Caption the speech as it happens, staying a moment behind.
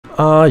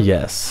Ah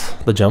yes,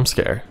 the jump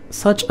scare.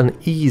 Such an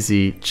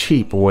easy,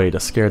 cheap way to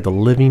scare the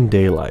living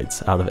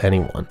daylights out of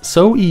anyone.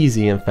 So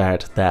easy, in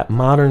fact, that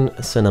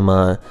modern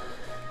cinema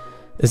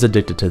is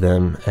addicted to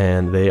them,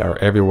 and they are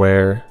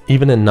everywhere,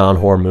 even in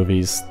non-horror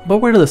movies. But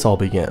where did this all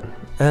begin?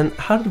 And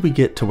how did we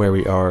get to where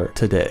we are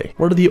today?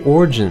 What are the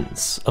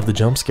origins of the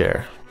jump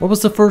scare? What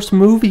was the first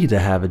movie to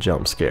have a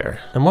jump scare?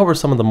 And what were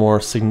some of the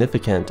more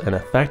significant and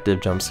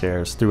effective jump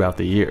scares throughout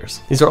the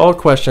years? These are all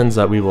questions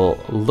that we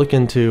will look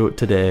into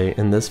today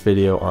in this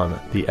video on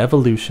the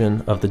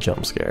evolution of the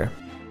jump scare.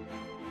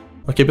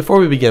 Okay, before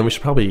we begin, we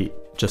should probably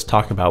just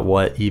talk about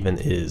what even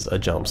is a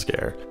jump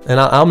scare. And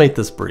I'll make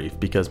this brief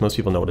because most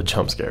people know what a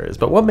jump scare is,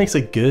 but what makes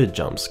a good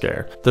jump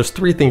scare? There's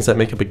three things that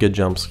make up a good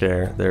jump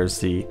scare. There's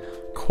the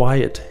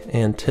quiet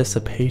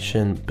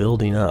anticipation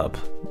building up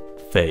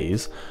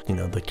phase. You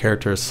know, the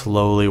characters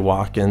slowly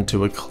walk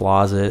into a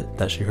closet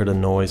that she heard a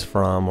noise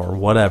from or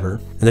whatever.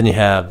 And then you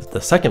have the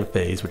second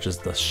phase, which is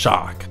the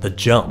shock, the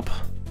jump.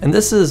 And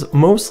this is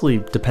mostly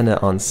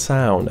dependent on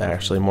sound,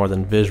 actually, more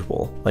than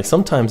visual. Like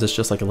sometimes it's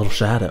just like a little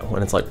shadow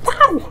and it's like,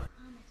 wow!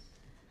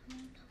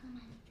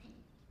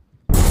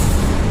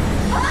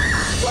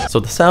 So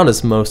the sound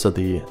is most of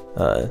the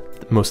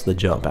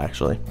jump,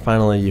 actually.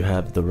 Finally, you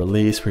have the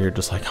release where you're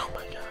just like, oh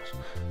my gosh.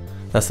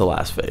 That's the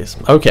last phase.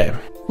 Okay,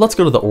 let's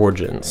go to the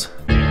origins.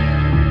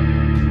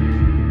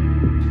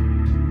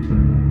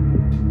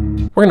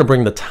 We're going to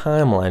bring the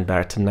timeline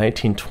back to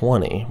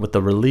 1920 with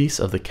the release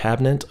of the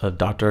Cabinet of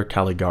Dr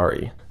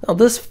Caligari. Now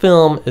this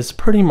film is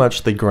pretty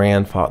much the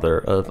grandfather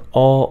of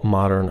all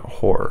modern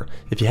horror.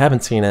 If you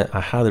haven't seen it,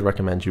 I highly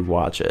recommend you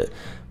watch it.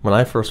 When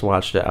I first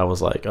watched it, I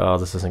was like, oh,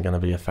 this isn't going to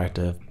be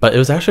effective. But it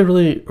was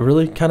actually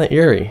really kind of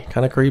eerie,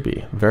 kind of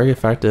creepy. Very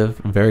effective,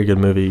 very good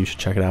movie. You should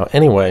check it out.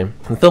 Anyway,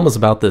 the film is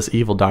about this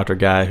evil doctor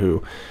guy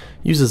who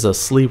uses a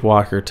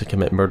sleepwalker to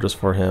commit murders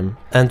for him.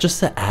 And just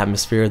the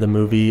atmosphere of the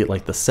movie,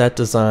 like the set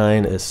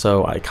design is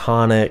so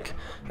iconic.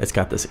 It's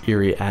got this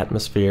eerie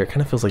atmosphere. It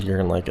kind of feels like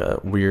you're in like a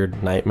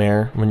weird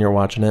nightmare when you're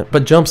watching it.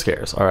 But jump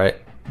scares, all right.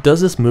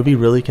 Does this movie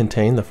really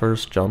contain the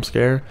first jump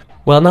scare?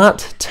 Well,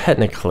 not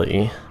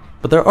technically,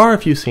 but there are a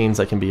few scenes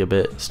that can be a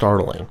bit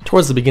startling.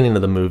 Towards the beginning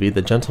of the movie,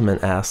 the gentleman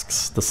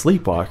asks the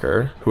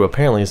sleepwalker, who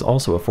apparently is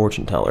also a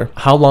fortune teller,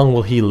 how long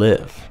will he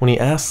live? When he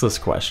asks this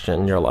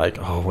question, you're like,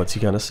 oh, what's he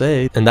gonna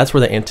say? And that's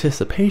where the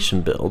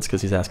anticipation builds,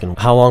 because he's asking,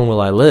 how long will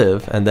I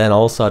live? And then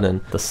all of a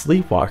sudden, the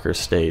sleepwalker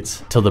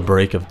states, till the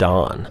break of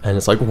dawn. And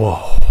it's like,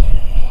 whoa.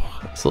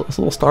 It's a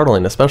little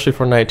startling, especially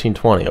for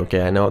 1920.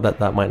 Okay, I know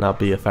that might not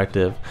be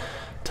effective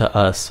to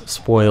us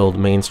spoiled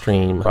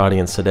mainstream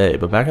audience today,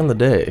 but back in the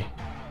day,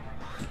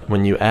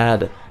 when you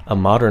add a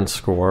modern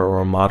score or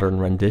a modern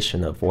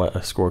rendition of what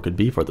a score could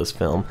be for this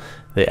film,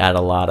 they add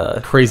a lot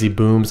of crazy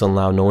booms and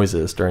loud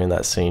noises during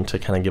that scene to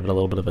kind of give it a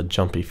little bit of a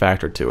jumpy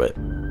factor to it.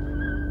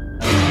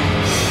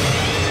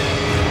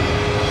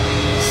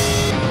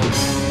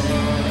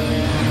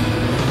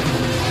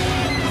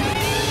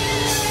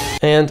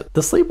 And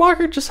the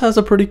sleepwalker just has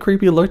a pretty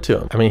creepy look to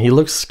him. I mean, he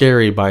looks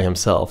scary by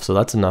himself, so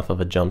that's enough of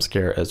a jump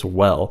scare as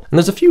well. And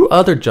there's a few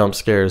other jump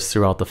scares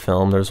throughout the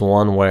film. There's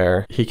one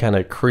where he kind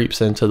of creeps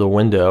into the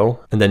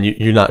window, and then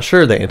you're not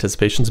sure, the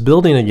anticipation's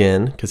building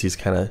again, because he's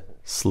kind of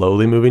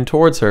slowly moving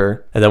towards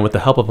her. And then with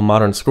the help of a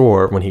modern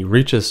score, when he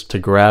reaches to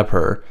grab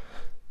her,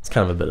 it's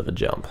kind of a bit of a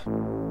jump.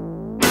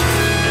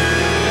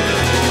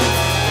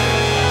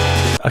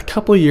 A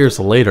couple of years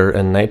later,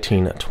 in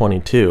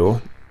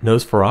 1922,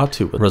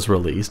 Nosferatu was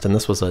released, and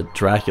this was a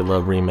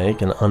Dracula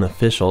remake, an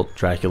unofficial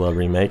Dracula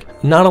remake.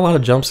 Not a lot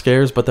of jump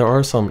scares, but there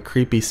are some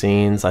creepy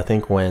scenes. I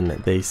think when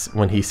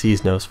he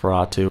sees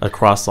Nosferatu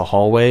across the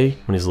hallway,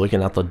 when he's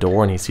looking out the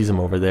door and he sees him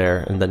over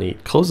there, and then he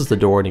closes the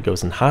door and he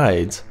goes and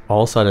hides,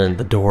 all of a sudden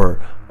the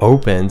door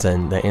opens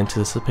and the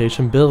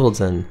anticipation builds,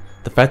 and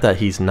the fact that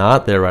he's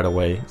not there right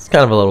away, it's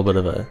kind of a little bit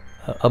of a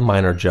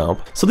minor jump.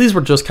 So these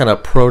were just kind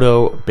of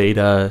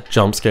proto-beta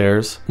jump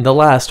scares. The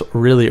last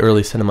really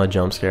early cinema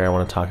jump scare I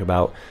want to talk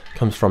about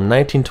comes from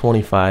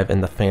 1925 in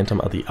The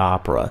Phantom of the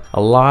Opera.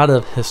 A lot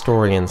of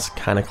historians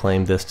kind of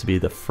claim this to be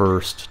the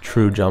first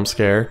true jump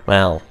scare,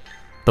 well,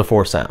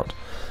 before sound.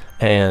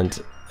 And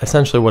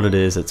essentially what it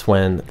is, it's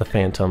when the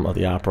Phantom of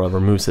the Opera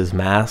removes his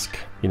mask,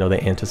 you know,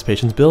 the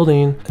anticipation's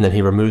building, and then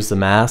he removes the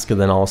mask, and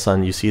then all of a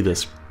sudden you see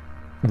this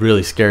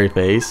really scary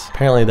face.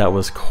 Apparently that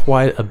was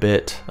quite a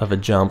bit of a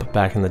jump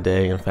back in the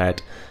day. In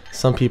fact,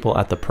 some people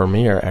at the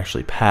premiere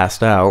actually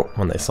passed out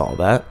when they saw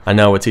that. I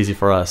know it's easy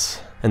for us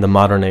in the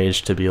modern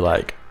age to be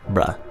like,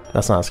 bruh,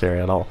 that's not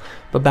scary at all.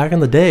 But back in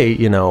the day,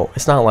 you know,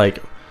 it's not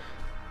like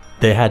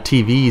they had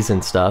TVs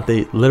and stuff.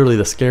 Literally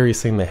the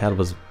scariest thing they had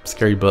was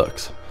scary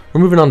books.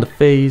 We're moving on to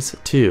phase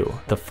 2,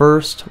 the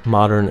first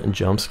modern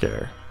jump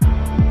scare.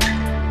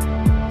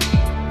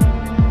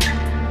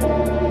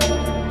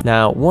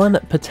 Now, one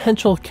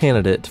potential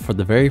candidate for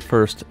the very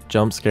first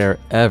jump scare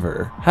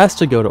ever has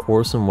to go to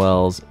Orson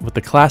Welles with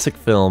the classic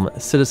film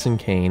Citizen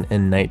Kane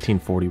in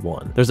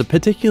 1941. There's a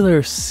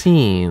particular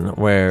scene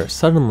where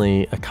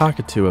suddenly a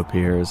cockatoo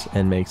appears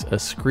and makes a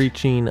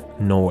screeching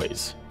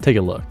noise. Take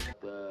a look.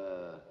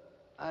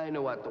 I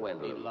know how to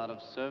handle Need a him. lot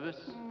of service?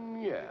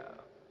 Yeah,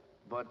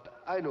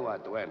 but I know how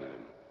to handle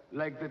him.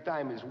 Like the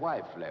time his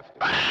wife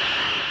left him.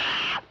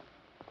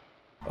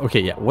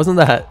 Okay, yeah, wasn't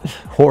that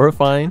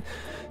horrifying?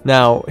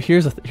 Now,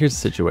 here's the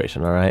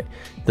situation, all right?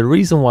 The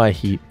reason why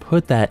he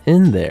put that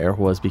in there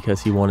was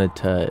because he wanted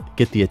to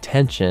get the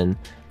attention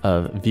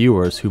of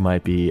viewers who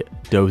might be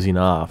dozing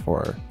off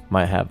or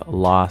might have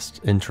lost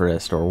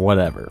interest or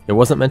whatever. It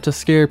wasn't meant to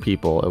scare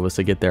people, it was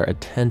to get their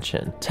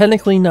attention.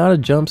 Technically not a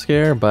jump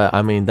scare, but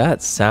I mean,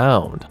 that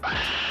sound.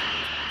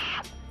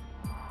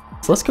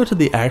 So let's go to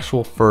the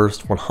actual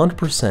first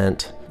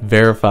 100%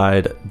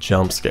 verified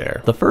jump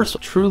scare. The first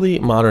truly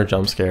modern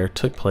jump scare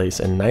took place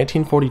in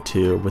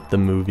 1942 with the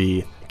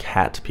movie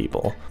Cat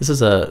People. This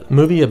is a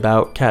movie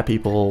about cat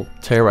people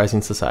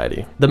terrorizing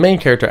society. The main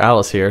character,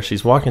 Alice here,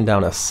 she's walking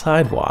down a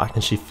sidewalk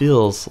and she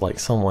feels like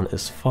someone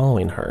is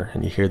following her,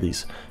 and you hear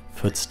these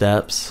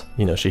footsteps,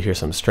 you know, she hears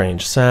some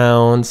strange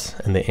sounds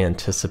and the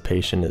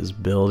anticipation is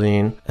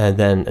building, and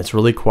then it's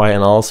really quiet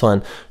and all of a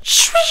sudden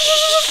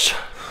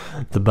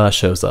the bus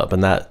shows up,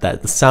 and that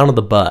the sound of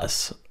the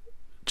bus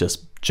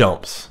just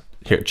jumps.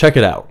 Here, check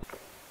it out.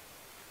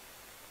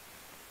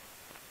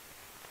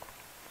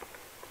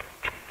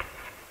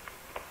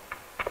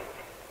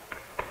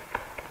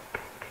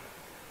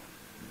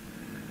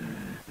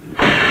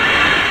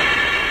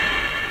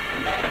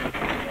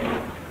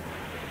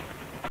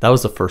 That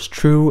was the first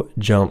true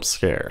jump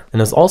scare. And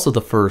it was also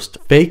the first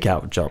fake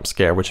out jump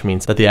scare, which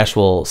means that the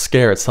actual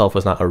scare itself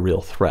was not a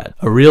real threat.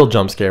 A real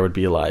jump scare would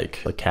be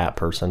like a cat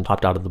person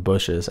popped out of the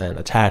bushes and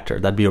attacked her.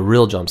 That'd be a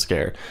real jump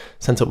scare.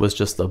 Since it was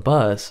just the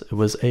bus, it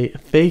was a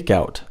fake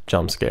out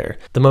jump scare.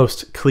 The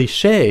most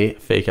cliche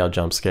fake out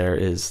jump scare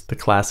is the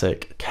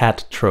classic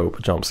cat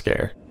trope jump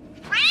scare.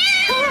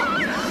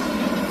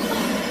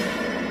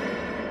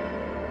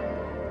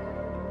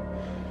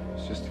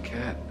 It's just a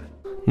cat.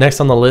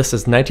 Next on the list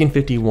is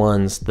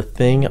 1951's The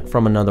Thing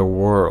from Another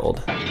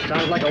World.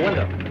 Sounds like a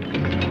window.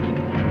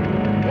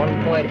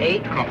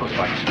 1.8. Compass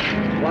lights.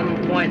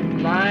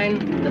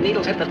 1.9. The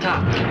needles hit the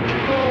top.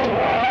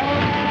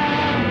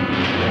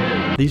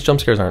 These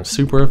jump scares aren't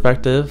super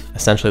effective.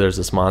 Essentially, there's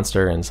this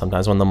monster, and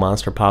sometimes when the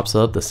monster pops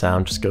up, the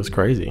sound just goes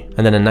crazy.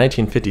 And then in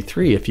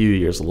 1953, a few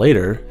years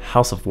later,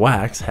 House of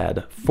Wax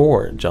had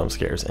 4 jump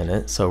scares in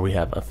it, so we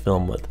have a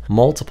film with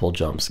multiple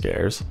jump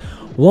scares.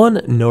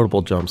 One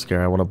notable jump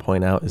scare I want to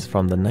point out is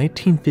from the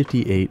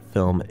 1958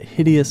 film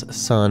Hideous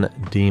Sun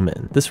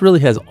Demon. This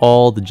really has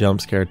all the jump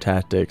scare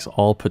tactics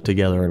all put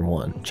together in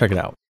one. Check it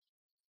out.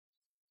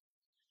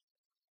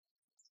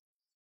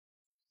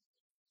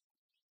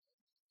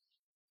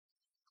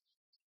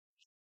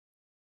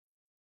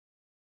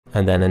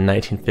 And then in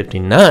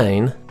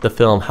 1959, the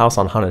film House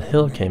on Haunted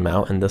Hill came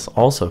out, and this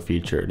also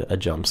featured a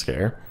jump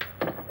scare.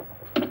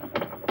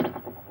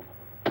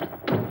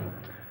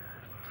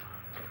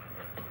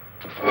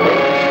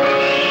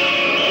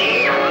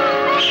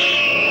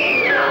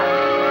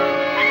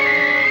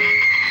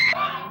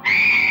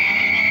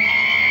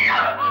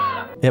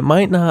 It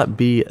might not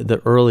be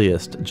the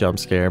earliest jump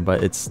scare,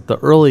 but it's the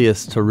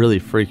earliest to really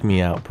freak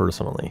me out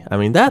personally. I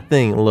mean, that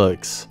thing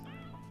looks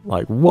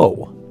like,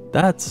 whoa.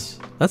 That's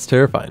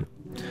terrifying.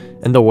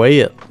 And the way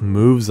it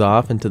moves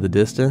off into the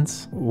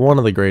distance, one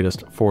of the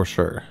greatest for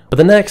sure. But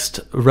the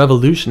next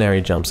revolutionary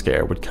jump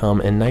scare would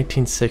come in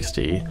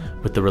 1960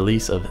 with the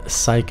release of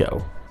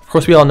Psycho. Of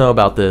course, we all know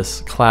about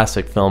this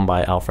classic film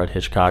by Alfred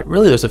Hitchcock.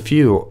 Really, there's a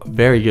few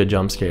very good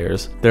jump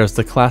scares. There's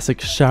the classic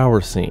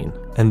shower scene,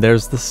 and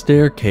there's the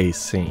staircase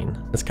scene.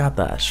 It's got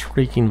that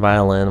shrieking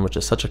violin, which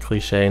is such a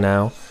cliche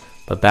now,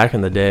 but back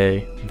in the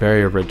day,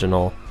 very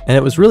original. And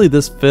it was really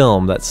this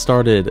film that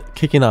started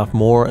kicking off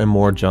more and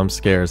more jump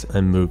scares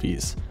in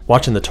movies.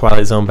 Watching The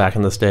Twilight Zone back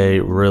in this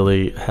day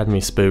really had me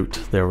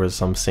spooked. There was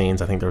some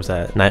scenes, I think there was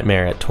that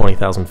Nightmare at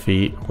 20,000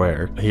 Feet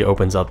where he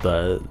opens up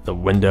the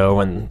window,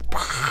 and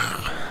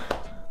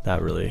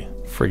that really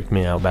freaked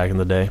me out back in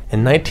the day.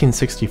 In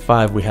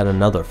 1965, we had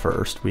another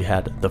first. We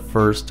had the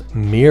first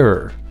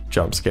mirror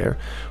jump scare,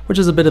 which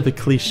is a bit of a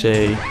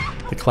cliche.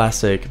 The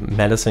classic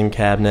medicine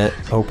cabinet,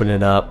 open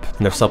it up,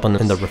 and there's something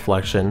in the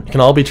reflection. It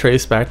can all be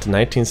traced back to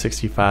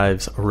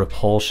 1965's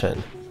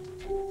Repulsion.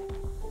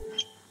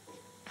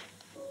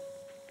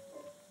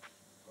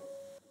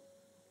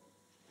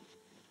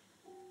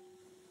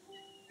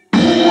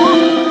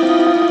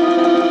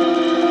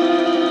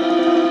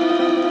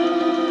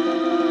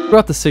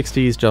 Throughout the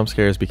 60s, jump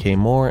scares became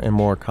more and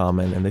more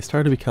common, and they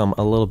started to become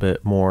a little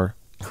bit more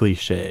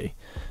cliche.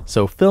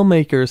 So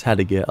filmmakers had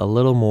to get a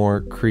little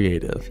more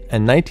creative,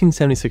 and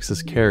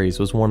 1976's Carrie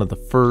was one of the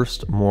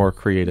first more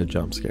creative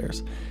jump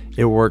scares.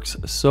 It works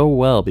so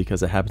well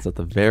because it happens at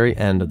the very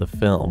end of the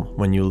film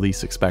when you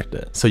least expect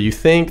it. So you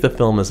think the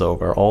film is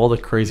over, all the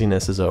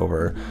craziness is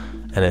over,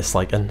 and it's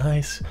like a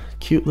nice,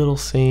 cute little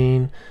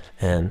scene,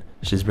 and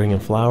she's bringing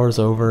flowers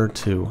over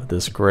to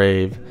this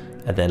grave,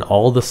 and then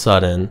all of a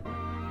sudden,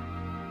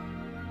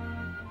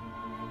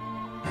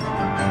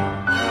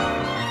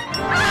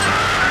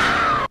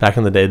 Back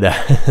in the day,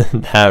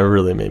 that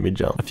really made me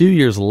jump. A few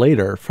years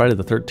later, Friday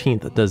the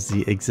 13th does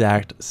the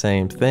exact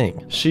same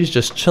thing. She's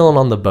just chilling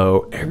on the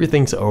boat.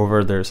 Everything's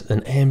over. There's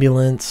an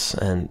ambulance,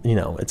 and you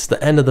know, it's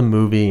the end of the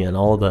movie, and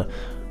all the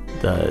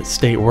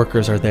state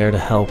workers are there to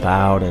help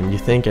out, and you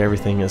think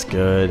everything is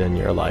good, and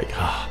you're like,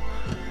 ah.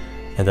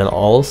 And then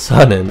all of a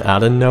sudden,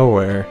 out of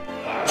nowhere,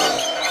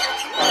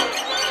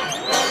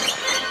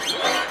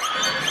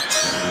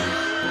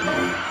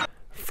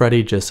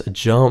 Freddy just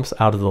jumps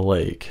out of the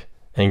lake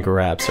and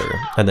grabs her,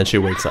 and then she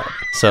wakes up.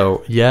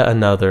 So yet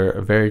another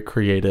very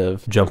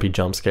creative jumpy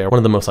jump scare, one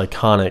of the most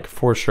iconic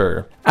for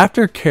sure.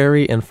 After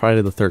Carrie and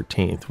Friday the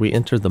 13th, we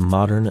enter the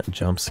modern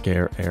jump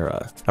scare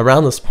era.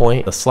 Around this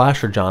point, the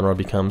slasher genre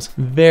becomes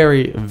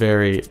very,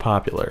 very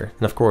popular.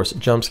 And of course,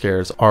 jump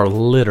scares are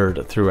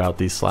littered throughout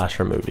these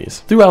slasher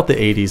movies. Throughout the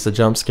 80s, the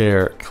jump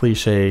scare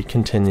cliche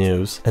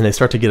continues, and they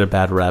start to get a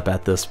bad rep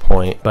at this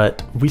point,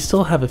 but we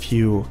still have a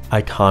few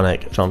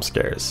iconic jump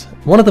scares.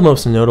 One of the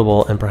most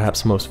notable and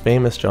perhaps most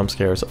famous jump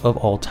scares of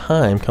all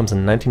time comes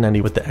in 1990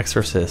 with The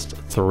Exorcist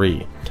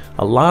III.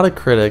 A lot of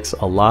critics,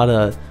 a lot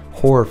of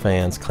horror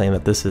fans claim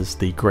that this is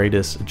the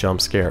greatest jump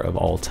scare of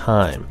all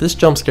time. This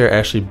jump scare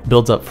actually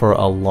builds up for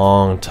a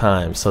long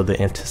time, so the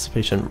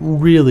anticipation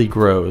really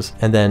grows,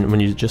 and then when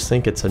you just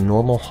think it's a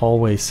normal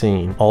hallway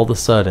scene, all of a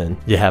sudden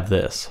you have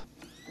this.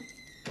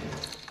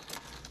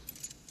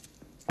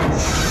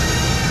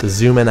 The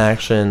zoom in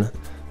action,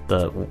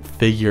 the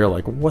figure,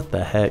 like what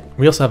the heck.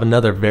 We also have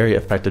another very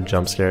effective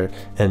jump scare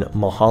in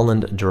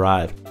Mulholland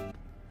Drive.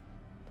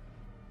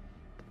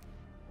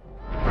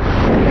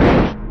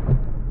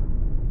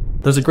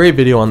 There's a great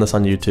video on this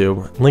on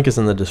YouTube, link is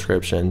in the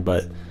description,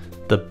 but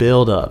the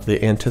build up,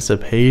 the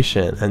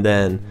anticipation, and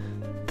then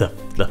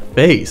the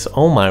face,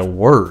 oh my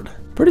word,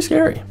 pretty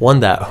scary. One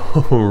that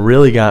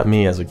really got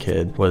me as a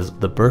kid was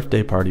the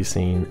birthday party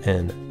scene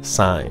in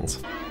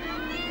Signs.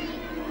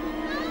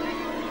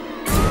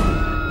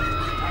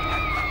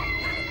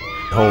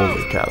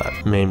 Holy cow,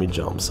 that made me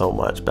jump so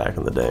much back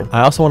in the day.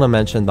 I also want to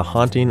mention The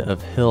Haunting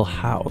of Hill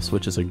House,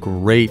 which is a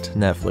great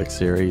Netflix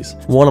series.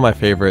 One of my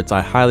favorites.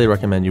 I highly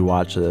recommend you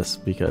watch this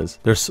because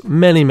there's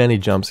many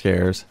jump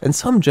scares, and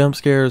some jump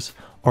scares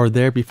are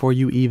there before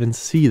you even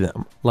see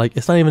them. Like,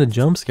 it's not even a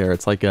jump scare.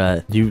 It's like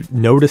you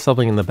notice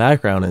something in the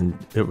background and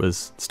it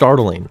was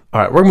startling. All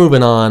right, we're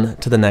moving on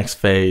to the next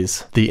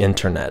phase, the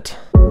internet.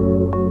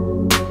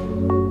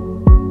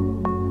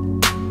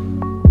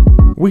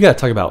 We gotta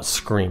talk about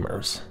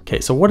screamers. Okay,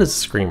 so what is a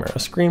screamer? A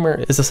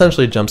screamer is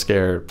essentially a jump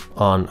scare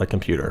on a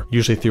computer,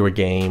 usually through a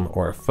game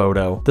or a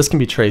photo. This can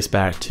be traced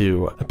back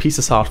to a piece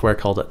of software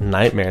called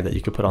Nightmare that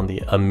you could put on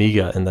the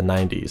Amiga in the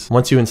 90s.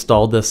 Once you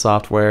installed this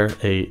software,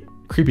 a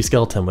creepy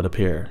skeleton would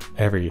appear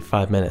every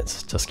 5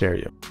 minutes to scare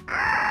you.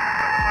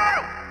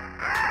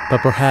 But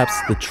perhaps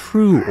the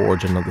true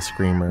origin of the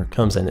screamer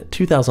comes in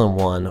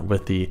 2001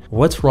 with the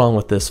 "What's Wrong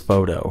With This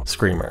Photo"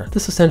 screamer.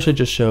 This essentially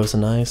just shows a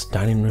nice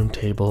dining room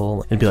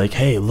table and be like,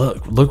 hey,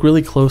 look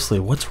really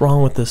closely, what's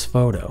wrong with this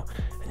photo?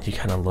 And you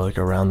kind of look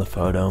around the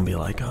photo and be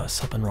like, oh,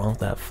 something wrong with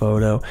that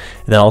photo.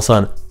 And then all of a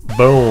sudden,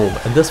 boom.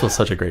 And this was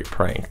such a great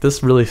prank.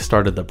 This really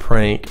started the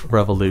prank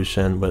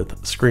revolution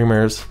with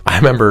screamers. I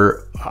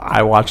remember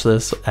I watched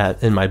this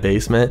in my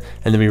basement,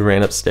 and then we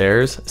ran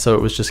upstairs. So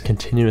it was just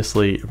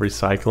continuously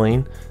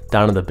recycling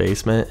down in the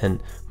basement,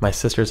 and my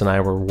sisters and I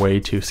were way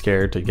too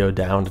scared to go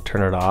down to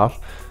turn it off.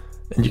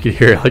 And you could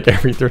hear like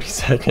every 30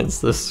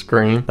 seconds this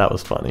scream. That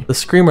was funny. The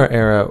screamer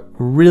era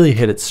really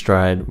hit its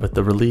stride with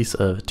the release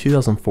of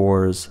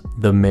 2004's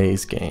The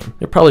Maze game.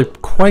 You're probably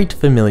quite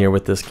familiar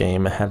with this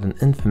game. It had an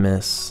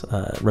infamous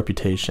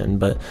reputation,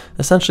 but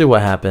essentially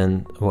what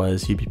happened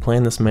was you'd be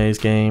playing this maze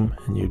game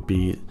and you'd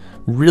be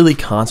really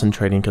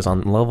concentrating, because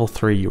on level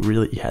 3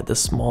 you had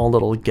this small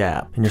little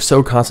gap, and you're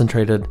so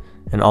concentrated,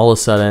 and all of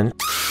a sudden,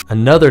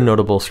 another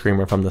notable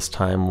screamer from this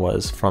time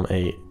was from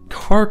a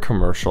car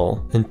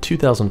commercial in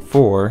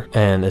 2004,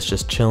 and it's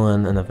just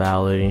chilling in a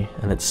valley,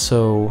 and it's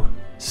so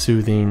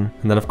soothing.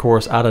 And then of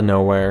course, out of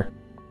nowhere,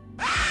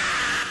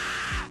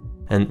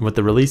 and with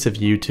the release of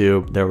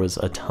YouTube, there was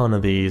a ton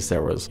of these.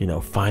 There was,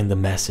 find the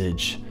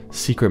message,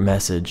 secret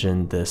message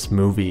in this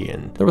movie,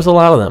 and there was a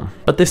lot of them,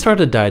 but they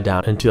started to die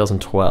down in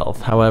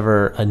 2012.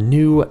 However, a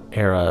new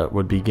era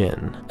would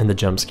begin in the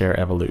jump scare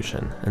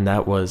evolution, and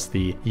that was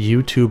the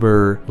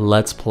YouTuber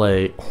let's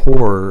play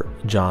horror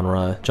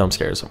genre jump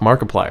scares.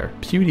 Markiplier,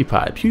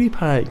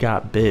 Pewdiepie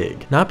got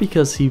big, not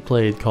because he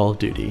played Call of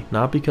Duty,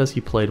 not because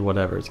he played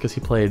whatever, it's because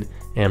he played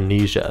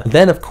Amnesia.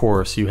 Then of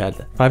course you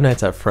had Five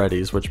Nights at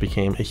Freddy's, which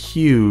became a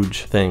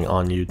huge thing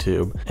on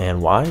YouTube.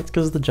 And why? It's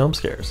because of the jump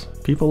scares.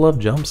 People love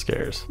jump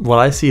scares. What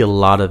I see a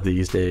lot of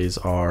these days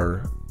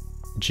are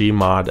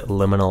Gmod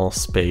liminal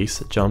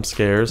space jump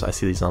scares. I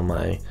see these on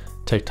my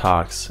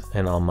TikToks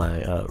and on my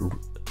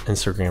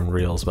Instagram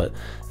reels, but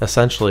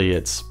essentially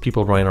it's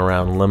people running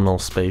around liminal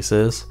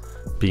spaces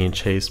being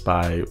chased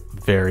by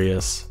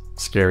various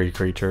scary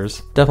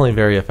creatures. Definitely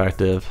very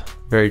effective,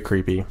 very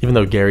creepy, even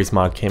though Gary's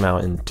mod came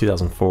out in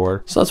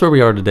 2004. So that's where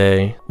we are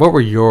today. What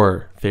were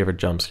your favorite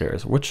jump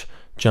scares? Which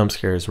jump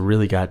scares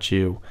really got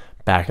you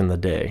back in the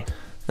day.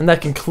 And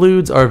that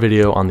concludes our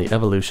video on the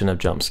evolution of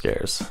jump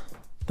scares.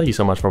 Thank you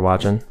so much for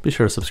watching. Be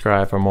sure to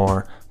subscribe for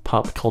more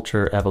pop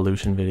culture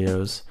evolution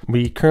videos.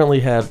 We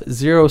currently have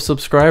 0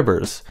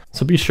 subscribers,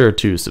 so be sure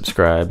to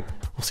subscribe.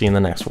 We'll see you in the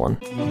next one.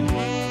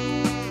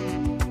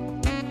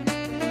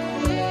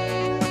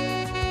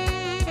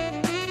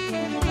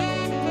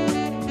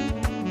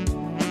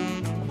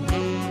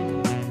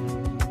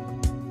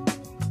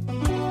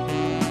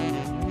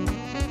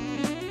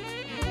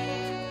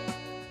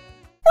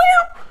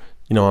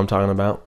 You know what I'm talking about?